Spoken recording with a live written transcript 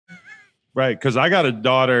Right, because I got a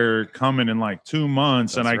daughter coming in like 2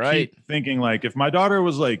 months, That's and I keep thinking, like, if my daughter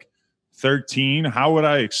was like 13, how would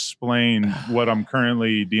I explain what I'm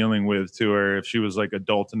currently dealing with to her if she was like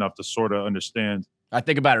adult enough to sort of understand? I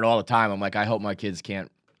think about it all the time. I'm like, I hope my kids can't.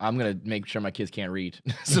 I'm gonna make sure my kids can't read,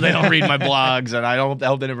 so they don't read my blogs, and I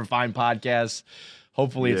hope they never find podcasts.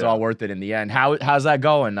 Hopefully, it's all worth it in the end. How's that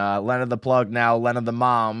going? Lena the plug now, Lena the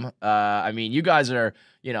mom. I mean, you guys are,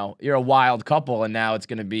 you're a wild couple, and now it's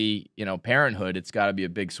going to be, parenthood. It's got to be a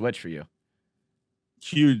big switch for you.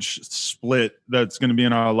 Huge split that's going to be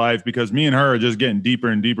in our life because me and her are just getting deeper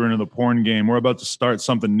and deeper into the porn game. We're about to start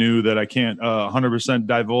something new that I can't 100%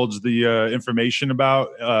 divulge the information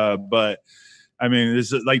about, but I mean,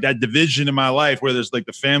 this is like that division in my life where there's like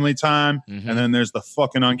the family time and then there's the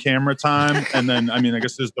fucking on camera time. And then, I mean, I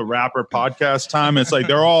guess there's the rapper podcast time. It's like,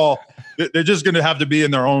 they're just going to have to be in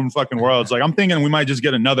their own fucking worlds. Like I'm thinking we might just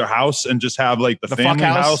get another house and just have like the family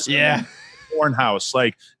house. Yeah. Porn house.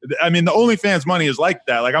 Like, I mean, the OnlyFans money is like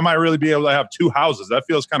that. Like I might really be able to have 2 houses. That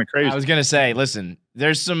feels kind of crazy. I was going to say, listen,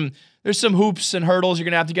 there's some hoops and hurdles you're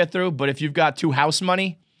going to have to get through, but if you've got 2 house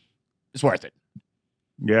money, it's worth it.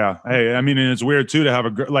 Yeah. Hey, I mean, and it's weird too to have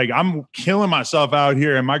a girl. Like I'm killing myself out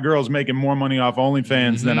here and my girl's making more money off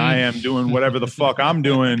OnlyFans than I am doing whatever the fuck I'm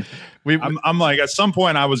doing. I'm like, at some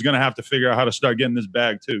point I was going to have to figure out how to start getting this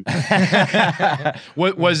bag too.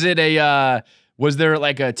 Was there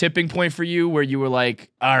like a tipping point for you where you were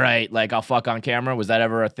like, all right, like I'll fuck on camera? Was that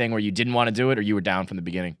ever a thing where you didn't want to do it or you were down from the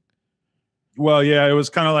beginning? Well, yeah, it was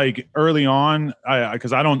kind of like early on,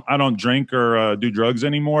 because I don't drink or do drugs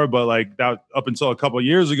anymore. But like that, up until a couple of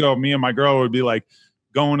years ago, me and my girl would be like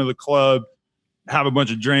going to the club, have a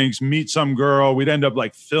bunch of drinks, meet some girl. We'd end up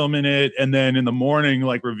like filming it, and then in the morning,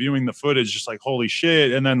 like reviewing the footage, just like holy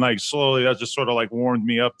shit. And then like slowly, that just sort of like warmed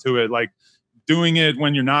me up to it, like doing it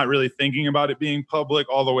when you're not really thinking about it being public,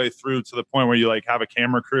 all the way through to the point where you like have a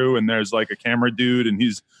camera crew and there's like a camera dude and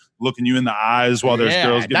he's looking you in the eyes while there's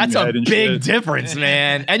girls getting that's head a and big shit. difference,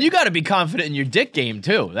 man. And you got to be confident in your dick game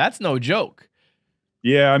too. That's no joke.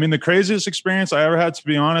 Yeah, I mean the craziest experience I ever had, to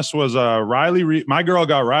be honest, was Riley Reid. My girl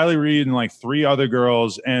got Riley Reid and like 3 other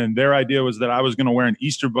girls, and their idea was that I was going to wear an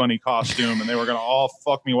Easter Bunny costume, and they were going to all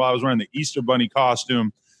fuck me while I was wearing the Easter Bunny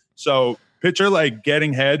costume. So picture like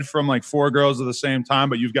getting head from like 4 girls at the same time,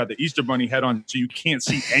 but you've got the Easter Bunny head on, so you can't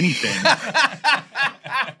see anything.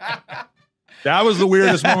 That was the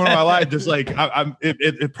weirdest moment of my life. Just like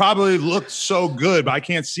it probably looked so good, but I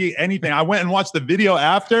can't see anything. I went and watched the video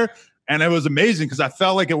after, and it was amazing because I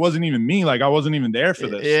felt like it wasn't even me. Like I wasn't even there for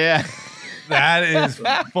this. Yeah, that is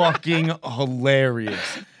fucking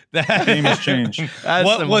hilarious. That game has changed.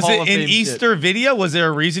 What was it? An Easter video? Was there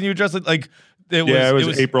a reason you dressed like? It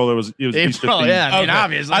was April. It was Easter April. Yeah, I mean,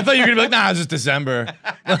 obviously. I thought you were gonna be like, nah, it's just December.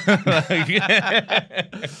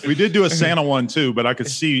 We did do a Santa one too, but I could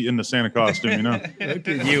see in the Santa costume, Look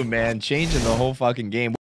at you, man, changing the whole fucking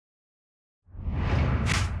game.